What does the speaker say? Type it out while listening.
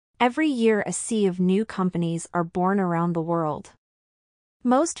Every year a sea of new companies are born around the world.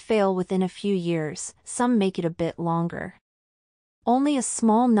 Most fail within a few years, some make it a bit longer. Only a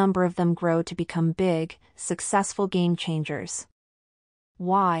small number of them grow to become big, successful game changers.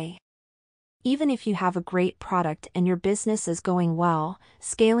 Why? Even if you have a great product and your business is going well,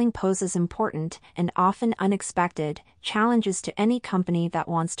 scaling poses important and often unexpected challenges to any company that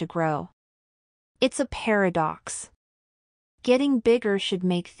wants to grow. It's a paradox. Getting bigger should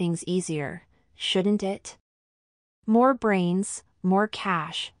make things easier, shouldn't it? More brains, more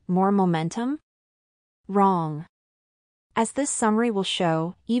cash, more momentum? Wrong. As this summary will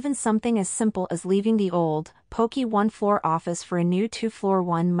show, even something as simple as leaving the old, pokey one-floor office for a new two-floor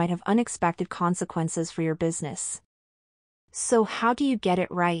one might have unexpected consequences for your business. So how do you get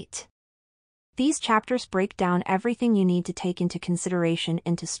it right? These chapters break down everything you need to take into consideration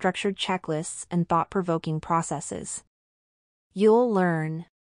into structured checklists and thought-provoking processes. You'll learn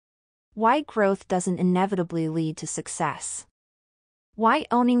why growth doesn't inevitably lead to success, why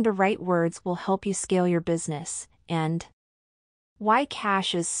owning the right words will help you scale your business, and why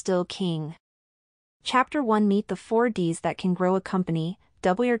cash is still king. Chapter 1: Meet the 4 Ds that can grow a company,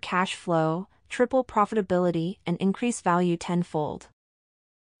 double your cash flow, triple profitability, and increase value tenfold.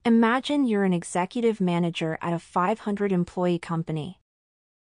 Imagine you're an executive manager at a 500-employee company.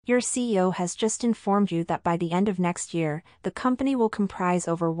 Your CEO has just informed you that by the end of next year, the company will comprise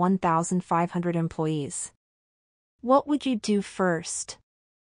over 1,500 employees. What would you do first?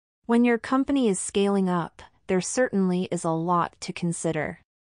 When your company is scaling up, there certainly is a lot to consider.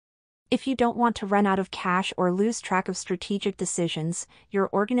 If you don't want to run out of cash or lose track of strategic decisions, your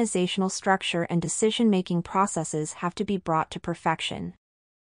organizational structure and decision-making processes have to be brought to perfection.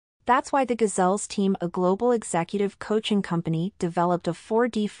 That's why the Gazelles team, a global executive coaching company, developed a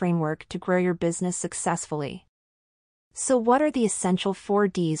 4D framework to grow your business successfully. So what are the essential 4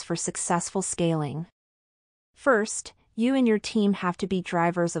 Ds for successful scaling? First, you and your team have to be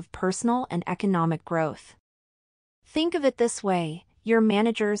drivers of personal and economic growth. Think of it this way: your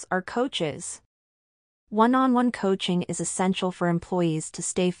managers are coaches. One-on-one coaching is essential for employees to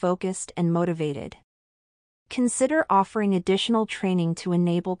stay focused and motivated. Consider offering additional training to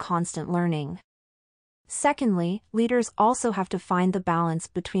enable constant learning. Secondly, leaders also have to find the balance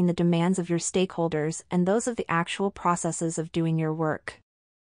between the demands of your stakeholders and those of the actual processes of doing your work.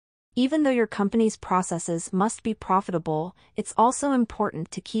 Even though your company's processes must be profitable, it's also important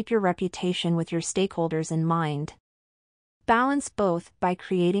to keep your reputation with your stakeholders in mind. Balance both by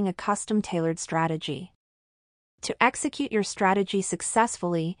creating a custom-tailored strategy. To execute your strategy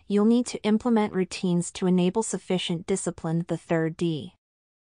successfully, you'll need to implement routines to enable sufficient discipline, the 3rd D.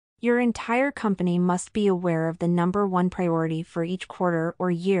 Your entire company must be aware of the number 1 priority for each quarter or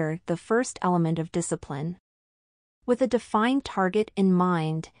year, the first element of discipline. With a defined target in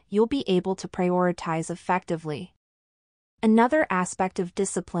mind, you'll be able to prioritize effectively. Another aspect of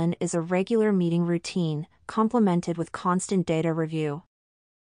discipline is a regular meeting routine, complemented with constant data review.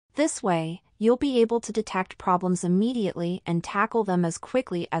 This way, you'll be able to detect problems immediately and tackle them as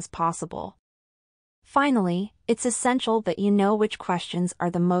quickly as possible. Finally, it's essential that you know which questions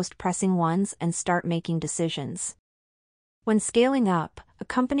are the most pressing ones and start making decisions. When scaling up, a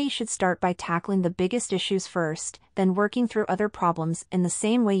company should start by tackling the biggest issues first, then working through other problems in the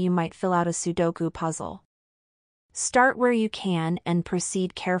same way you might fill out a Sudoku puzzle. Start where you can and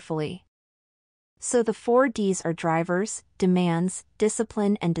proceed carefully. So the 4 Ds are drivers, demands,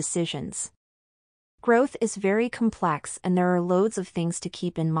 discipline, and decisions. Growth is very complex and there are loads of things to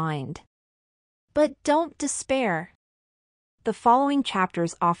keep in mind. But don't despair. The following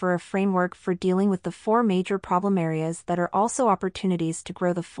chapters offer a framework for dealing with the 4 major problem areas that are also opportunities to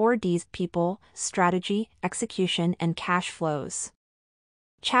grow the 4 Ds: people, strategy, execution, and cash flows.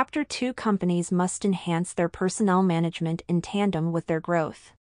 Chapter 2: Companies must enhance their personnel management in tandem with their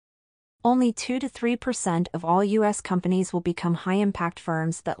growth. Only 2 to 3% of all U.S. companies will become high-impact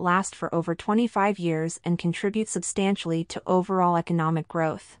firms that last for over 25 years and contribute substantially to overall economic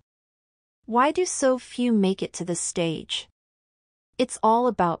growth. Why do so few make it to this stage? It's all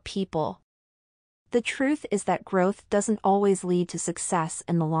about people. The truth is that growth doesn't always lead to success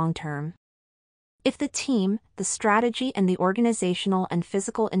in the long term. If the team, the strategy, and the organizational and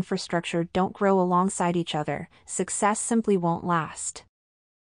physical infrastructure don't grow alongside each other, success simply won't last.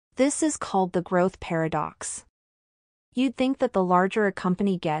 This is called the growth paradox. You'd think that the larger a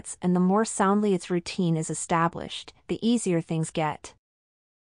company gets and the more soundly its routine is established, the easier things get.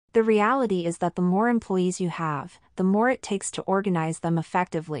 The reality is that the more employees you have, the more it takes to organize them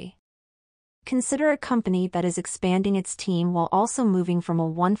effectively. Consider a company that is expanding its team while also moving from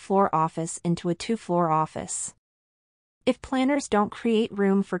a 1-floor office into a 2-floor office. If planners don't create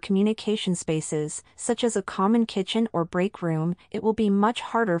room for communication spaces, such as a common kitchen or break room, it will be much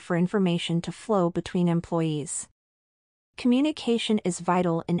harder for information to flow between employees. Communication is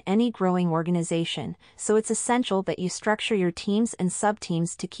vital in any growing organization, so it's essential that you structure your teams and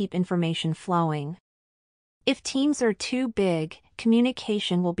subteams to keep information flowing. If teams are too big,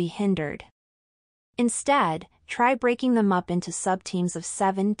 communication will be hindered. Instead, try breaking them up into subteams of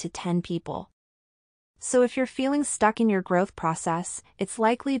 7 to 10 people. So if you're feeling stuck in your growth process, it's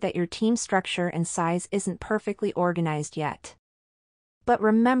likely that your team structure and size isn't perfectly organized yet. But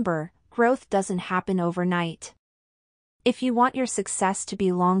remember, growth doesn't happen overnight. If you want your success to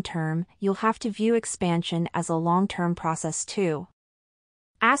be long-term, you'll have to view expansion as a long-term process too.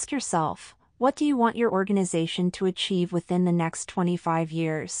 Ask yourself, what do you want your organization to achieve within the next 25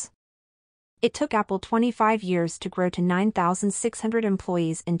 years? It took Apple 25 years to grow to 9,600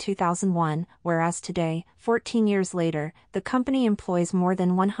 employees in 2001, whereas today, 14 years later, the company employs more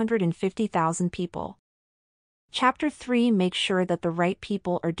than 150,000 people. Chapter 3 makes sure that the right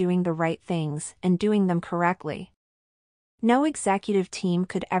people are doing the right things and doing them correctly. No executive team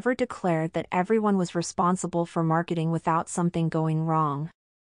could ever declare that everyone was responsible for marketing without something going wrong.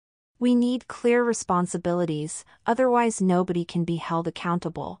 We need clear responsibilities, otherwise nobody can be held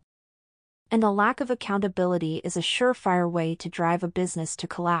accountable. And a lack of accountability is a surefire way to drive a business to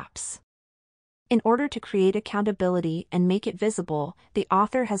collapse. In order to create accountability and make it visible, the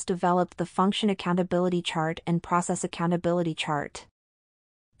author has developed the function accountability chart and process accountability chart.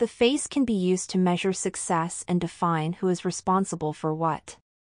 The face can be used to measure success and define who is responsible for what.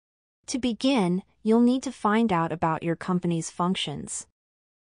 To begin, you'll need to find out about your company's functions.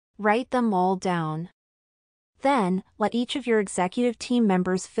 Write them all down. Then, let each of your executive team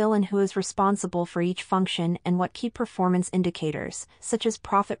members fill in who is responsible for each function and what key performance indicators, such as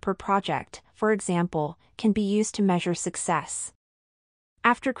profit per project, for example, can be used to measure success.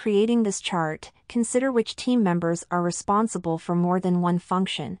 After creating this chart, consider which team members are responsible for more than one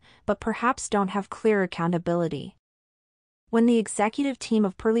function, but perhaps don't have clear accountability. When the executive team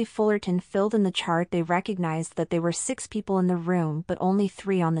of Purley Fullerton filled in the chart, they recognized that there were 6 people in the room but only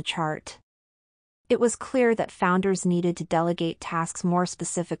 3 on the chart. It was clear that founders needed to delegate tasks more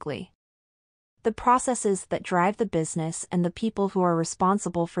specifically. The processes that drive the business and the people who are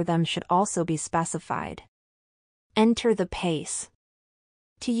responsible for them should also be specified. Enter the PACE.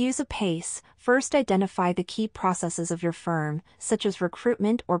 To use a PACE, first identify the key processes of your firm, such as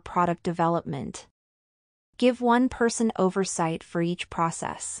recruitment or product development. Give one person oversight for each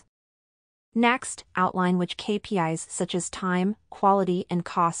process. Next, outline which KPIs such as time, quality, and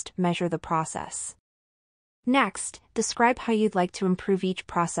cost measure the process. Next, describe how you'd like to improve each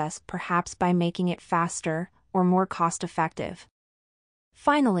process, perhaps by making it faster or more cost-effective.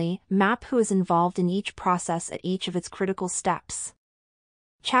 Finally, map who is involved in each process at each of its critical steps.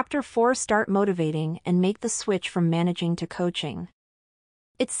 Chapter 4. Start motivating and make the switch from managing to coaching.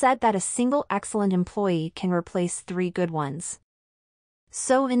 It's said that a single excellent employee can replace 3 good ones.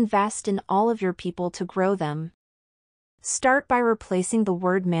 So invest in all of your people to grow them. Start by replacing the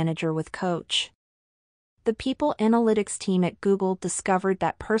word manager with coach. The people analytics team at Google discovered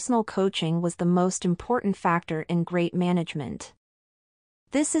that personal coaching was the most important factor in great management.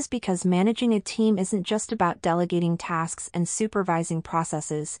 This is because managing a team isn't just about delegating tasks and supervising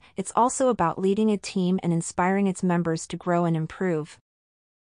processes, it's also about leading a team and inspiring its members to grow and improve.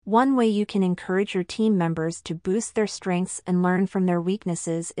 One way you can encourage your team members to boost their strengths and learn from their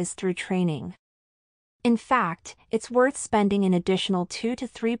weaknesses is through training. In fact, it's worth spending an additional 2 to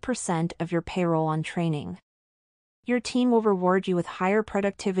 3% of your payroll on training. Your team will reward you with higher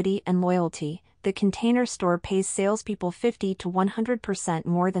productivity and loyalty. The Container Store pays salespeople 50 to 100%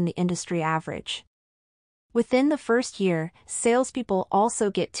 more than the industry average. Within the first year, salespeople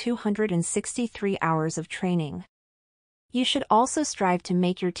also get 263 hours of training. You should also strive to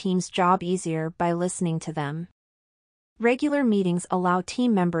make your team's job easier by listening to them. Regular meetings allow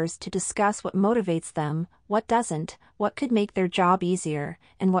team members to discuss what motivates them, what doesn't, what could make their job easier,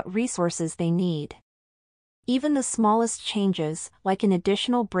 and what resources they need. Even the smallest changes, like an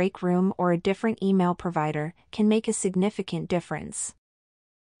additional break room or a different email provider, can make a significant difference.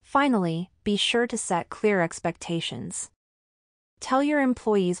 Finally, be sure to set clear expectations. Tell your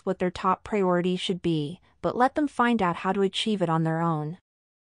employees what their top priority should be, but let them find out how to achieve it on their own.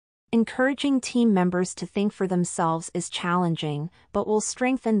 Encouraging team members to think for themselves is challenging, but will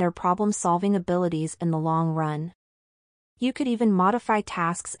strengthen their problem-solving abilities in the long run. You could even modify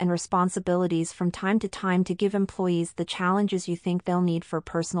tasks and responsibilities from time to time to give employees the challenges you think they'll need for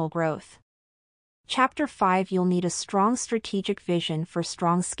personal growth. Chapter 5. You'll need a strong strategic vision for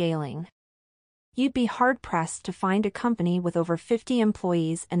strong scaling. You'd be hard-pressed to find a company with over 50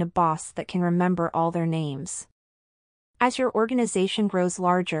 employees and a boss that can remember all their names. As your organization grows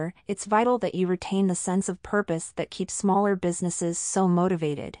larger, it's vital that you retain the sense of purpose that keeps smaller businesses so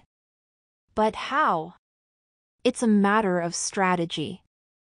motivated. But how? It's a matter of strategy.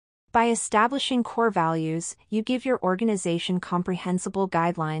 By establishing core values, you give your organization comprehensible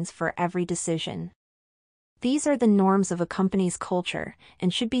guidelines for every decision. These are the norms of a company's culture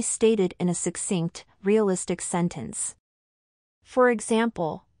and should be stated in a succinct, realistic sentence. For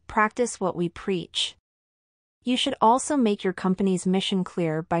example, practice what we preach. You should also make your company's mission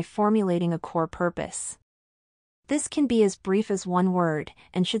clear by formulating a core purpose. This can be as brief as one word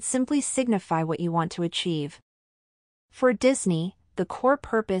and should simply signify what you want to achieve. For Disney, the core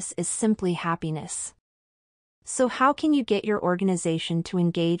purpose is simply happiness. So how can you get your organization to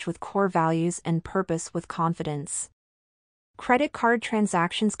engage with core values and purpose with confidence? Credit card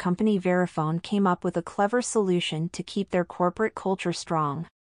transactions company Verifone came up with a clever solution to keep their corporate culture strong.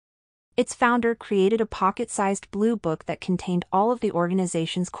 Its founder created a pocket-sized blue book that contained all of the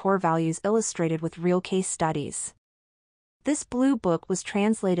organization's core values illustrated with real case studies. This blue book was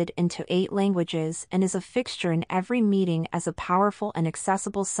translated into 8 languages and is a fixture in every meeting as a powerful and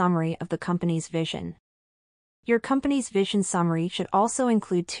accessible summary of the company's vision. Your company's vision summary should also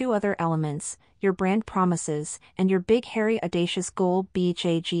include 2 other elements, your brand promises and your big hairy audacious goal,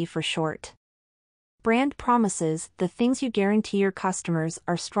 BHAG for short. Brand promises, the things you guarantee your customers,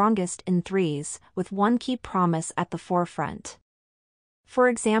 are strongest in threes, with one key promise at the forefront. For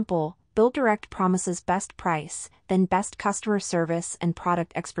example, BuildDirect promises best price, then best customer service and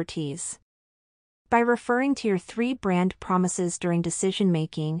product expertise. By referring to your 3 brand promises during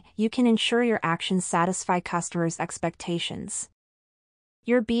decision-making, you can ensure your actions satisfy customers' expectations.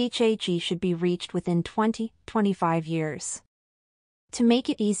 Your BHAG should be reached within 20-25 years. To make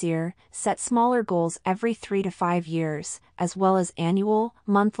it easier, set smaller goals every 3 to 5 years, as well as annual,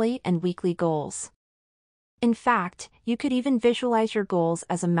 monthly, and weekly goals. In fact, you could even visualize your goals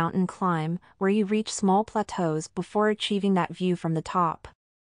as a mountain climb, where you reach small plateaus before achieving that view from the top.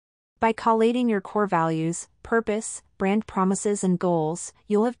 By collating your core values, purpose, brand promises and goals,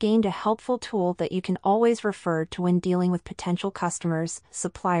 you'll have gained a helpful tool that you can always refer to when dealing with potential customers,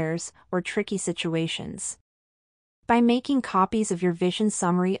 suppliers, or tricky situations. By making copies of your vision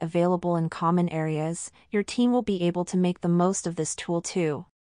summary available in common areas, your team will be able to make the most of this tool too.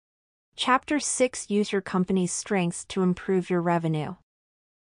 Chapter 6: Use your company's strengths to improve your revenue.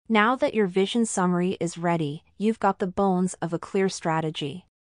 Now that your vision summary is ready, you've got the bones of a clear strategy.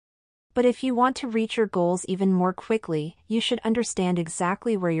 But if you want to reach your goals even more quickly, you should understand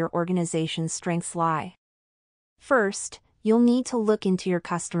exactly where your organization's strengths lie. First, you'll need to look into your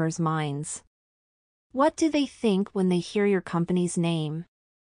customers' minds. What do they think when they hear your company's name?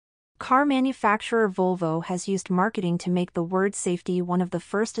 Car manufacturer Volvo has used marketing to make the word safety one of the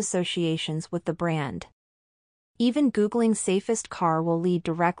first associations with the brand. Even Googling safest car will lead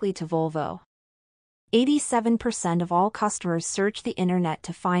directly to Volvo. 87% of all customers search the internet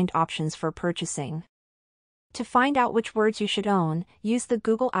to find options for purchasing. To find out which words you should own, use the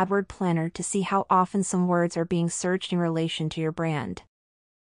Google AdWord Planner to see how often some words are being searched in relation to your brand.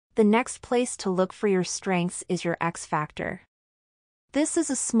 The next place to look for your strengths is your X factor. This is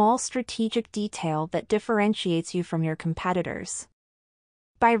a small strategic detail that differentiates you from your competitors.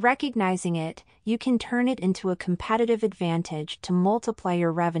 By recognizing it, you can turn it into a competitive advantage to multiply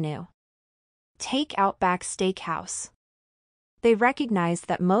your revenue. Take Outback Steakhouse. They recognize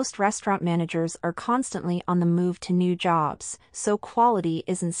that most restaurant managers are constantly on the move to new jobs, so quality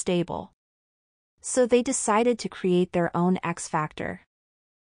isn't stable. So they decided to create their own X factor.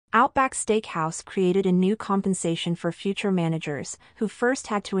 Outback Steakhouse created a new compensation for future managers who first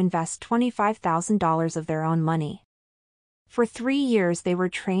had to invest $25,000 of their own money. For 3 years they were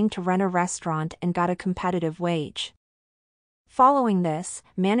trained to run a restaurant and got a competitive wage. Following this,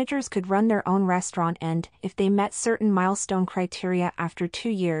 managers could run their own restaurant and, if they met certain milestone criteria after 2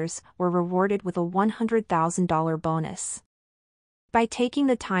 years, were rewarded with a $100,000 bonus. By taking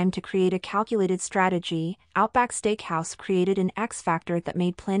the time to create a calculated strategy, Outback Steakhouse created an X factor that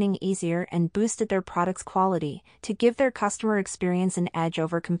made planning easier and boosted their product's quality, to give their customer experience an edge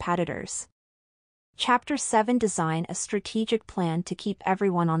over competitors. Chapter 7: Design a strategic plan to keep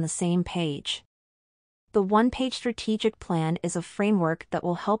everyone on the same page. The one-page strategic plan is a framework that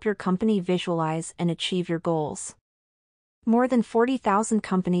will help your company visualize and achieve your goals. More than 40,000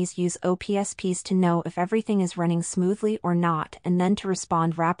 companies use OPSPs to know if everything is running smoothly or not, and then to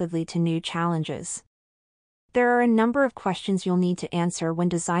respond rapidly to new challenges. There are a number of questions you'll need to answer when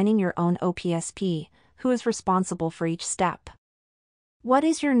designing your own OPSP. Who is responsible for each step? What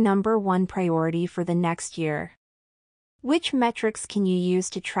is your number one priority for the next year? Which metrics can you use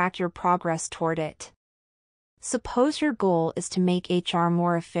to track your progress toward it? Suppose your goal is to make HR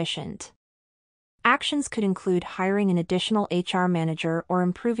more efficient. Actions could include hiring an additional HR manager or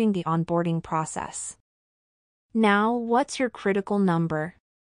improving the onboarding process. Now, what's your critical number?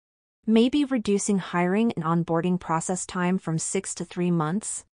 Maybe reducing hiring and onboarding process time from 6 to 3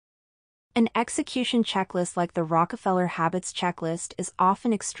 months? An execution checklist like the Rockefeller Habits Checklist is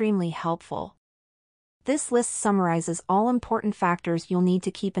often extremely helpful. This list summarizes all important factors you'll need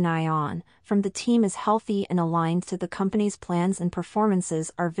to keep an eye on, from the team is healthy and aligned to the company's plans and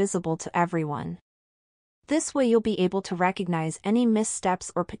performances are visible to everyone. This way you'll be able to recognize any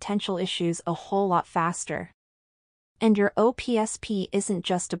missteps or potential issues a whole lot faster. And your OPSP isn't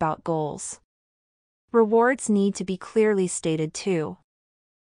just about goals. Rewards need to be clearly stated too.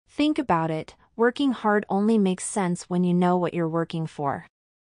 Think about it, working hard only makes sense when you know what you're working for.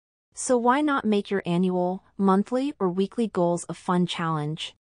 So why not make your annual, monthly, or weekly goals a fun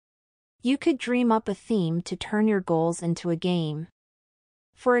challenge? You could dream up a theme to turn your goals into a game.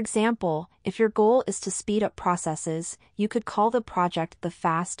 For example, if your goal is to speed up processes, you could call the project the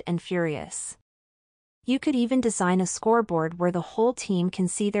Fast and Furious. You could even design a scoreboard where the whole team can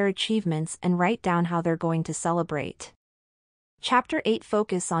see their achievements and write down how they're going to celebrate. Chapter 8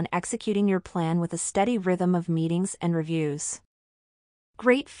 Focus on executing your plan with a steady rhythm of meetings and reviews.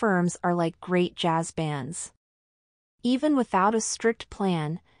 Great firms are like great jazz bands. Even without a strict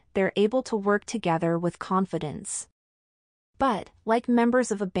plan, they're able to work together with confidence. But, like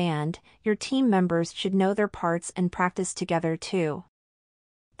members of a band, your team members should know their parts and practice together too.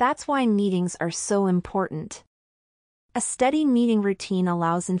 That's why meetings are so important. A steady meeting routine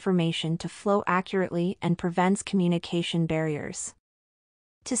allows information to flow accurately and prevents communication barriers.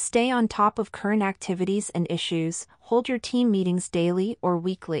 To stay on top of current activities and issues, hold your team meetings daily or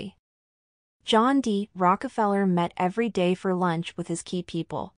weekly. John D. Rockefeller met every day for lunch with his key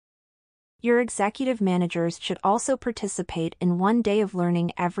people. Your executive managers should also participate in one day of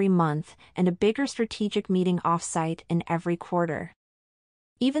learning every month and a bigger strategic meeting offsite in every quarter.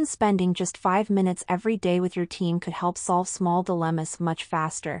 Even spending just 5 minutes every day with your team could help solve small dilemmas much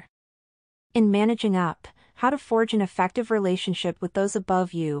faster. In Managing Up, How to Forge an Effective Relationship with Those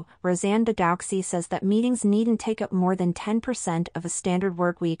Above You, Roseanne Dodowski says that meetings needn't take up more than 10% of a standard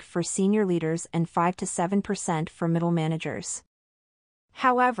work week for senior leaders and 5 to 7% for middle managers.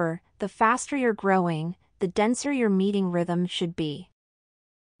 However, the faster you're growing, the denser your meeting rhythm should be.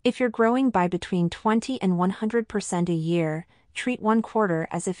 If you're growing by between 20 and 100% a year, treat one quarter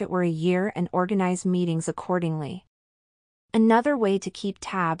as if it were a year and organize meetings accordingly. Another way to keep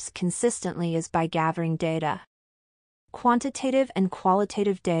tabs consistently is by gathering data. Quantitative and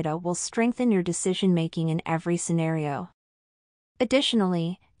qualitative data will strengthen your decision-making in every scenario.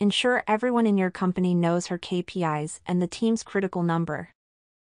 Additionally, ensure everyone in your company knows her KPIs and the team's critical number.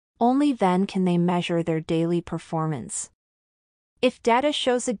 Only then can they measure their daily performance. If data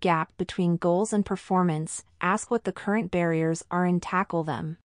shows a gap between goals and performance, ask what the current barriers are and tackle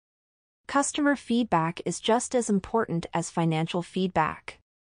them. Customer feedback is just as important as financial feedback.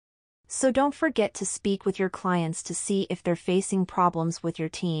 So don't forget to speak with your clients to see if they're facing problems with your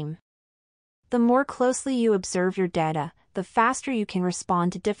team. The more closely you observe your data, the faster you can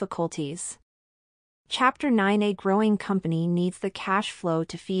respond to difficulties. Chapter 9 A growing company needs the cash flow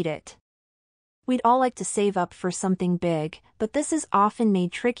to feed it. We'd all like to save up for something big, but this is often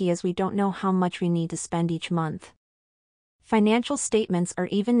made tricky as we don't know how much we need to spend each month. Financial statements are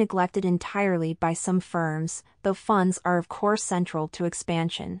even neglected entirely by some firms, though funds are of course central to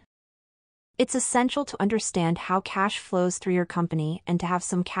expansion. It's essential to understand how cash flows through your company and to have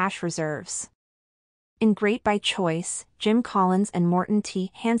some cash reserves. In Great by Choice, Jim Collins and Morton T.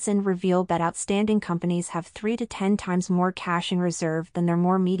 Hansen revealed that outstanding companies have 3 to 10 times more cash in reserve than their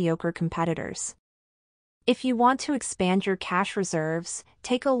more mediocre competitors. If you want to expand your cash reserves,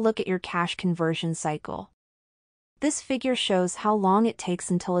 take a look at your cash conversion cycle. This figure shows how long it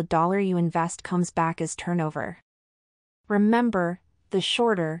takes until a dollar you invest comes back as turnover. Remember, the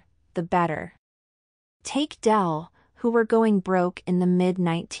shorter, the better. Take Dell, who were going broke in the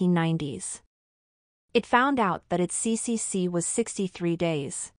mid-1990s. It found out that its CCC was 63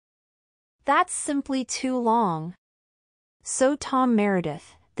 days. That's simply too long. So Tom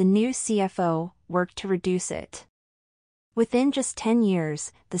Meredith, the new CFO, worked to reduce it. Within just 10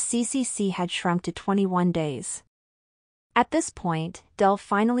 years, the CCC had shrunk to 21 days. At this point, Dell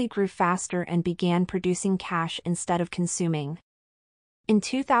finally grew faster and began producing cash instead of consuming. In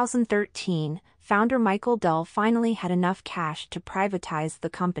 2013, founder Michael Dell finally had enough cash to privatize the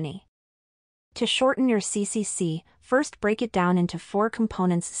company. To shorten your CCC, first break it down into 4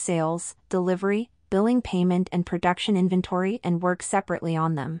 components: sales, delivery, billing, payment, and production inventory, and work separately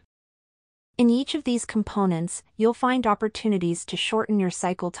on them. In each of these components, you'll find opportunities to shorten your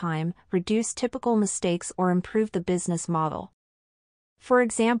cycle time, reduce typical mistakes, or improve the business model. For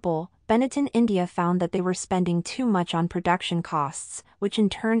example, Benetton India found that they were spending too much on production costs, which in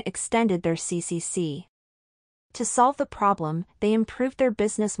turn extended their CCC. To solve the problem, they improved their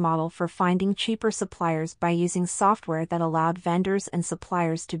business model for finding cheaper suppliers by using software that allowed vendors and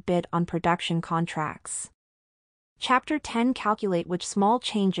suppliers to bid on production contracts. Chapter 10: Calculate which small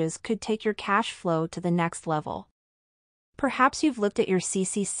changes could take your cash flow to the next level. Perhaps you've looked at your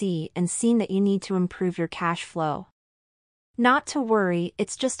CCC and seen that you need to improve your cash flow. Not to worry,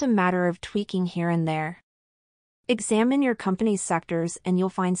 it's just a matter of tweaking here and there. Examine your company's sectors and you'll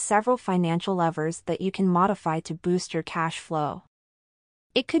find several financial levers that you can modify to boost your cash flow.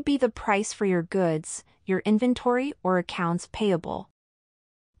 It could be the price for your goods, your inventory, or accounts payable.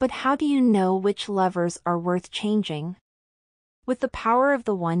 But how do you know which levers are worth changing? With the power of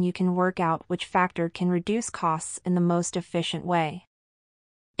the one, you can work out which factor can reduce costs in the most efficient way.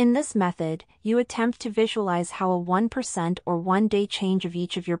 In this method, you attempt to visualize how a 1% or 1-day change of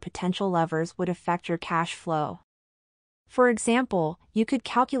each of your potential levers would affect your cash flow. For example, you could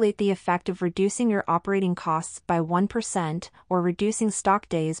calculate the effect of reducing your operating costs by 1% or reducing stock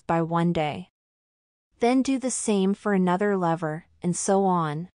days by 1 day. Then do the same for another lever, and so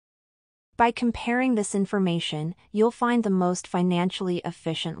on. By comparing this information, you'll find the most financially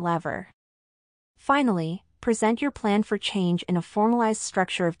efficient lever. Finally, present your plan for change in a formalized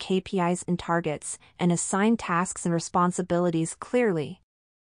structure of KPIs and targets, and assign tasks and responsibilities clearly.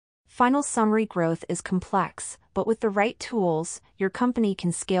 Final summary: growth is complex, but with the right tools, your company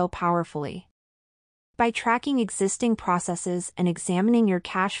can scale powerfully. By tracking existing processes and examining your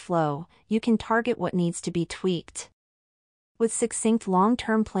cash flow, you can target what needs to be tweaked. With succinct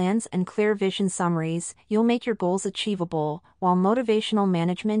long-term plans and clear vision summaries, you'll make your goals achievable, while motivational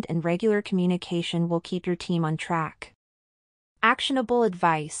management and regular communication will keep your team on track. Actionable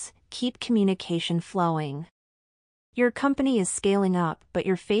advice: keep communication flowing. Your company is scaling up, but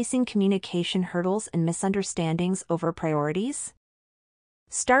you're facing communication hurdles and misunderstandings over priorities?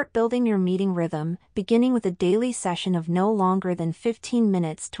 Start building your meeting rhythm, beginning with a daily session of no longer than 15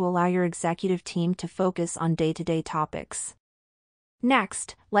 minutes to allow your executive team to focus on day-to-day topics.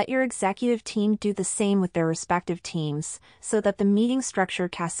 Next, let your executive team do the same with their respective teams, so that the meeting structure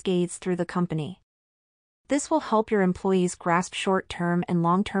cascades through the company. This will help your employees grasp short-term and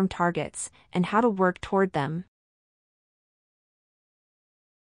long-term targets, and how to work toward them.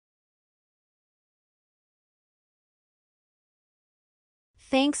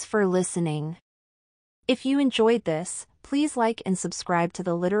 Thanks for listening. If you enjoyed this, please like and subscribe to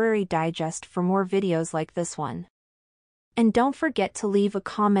the Literary Digest for more videos like this one. And don't forget to leave a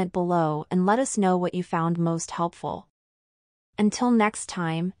comment below and let us know what you found most helpful. Until next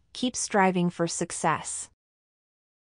time, keep striving for success.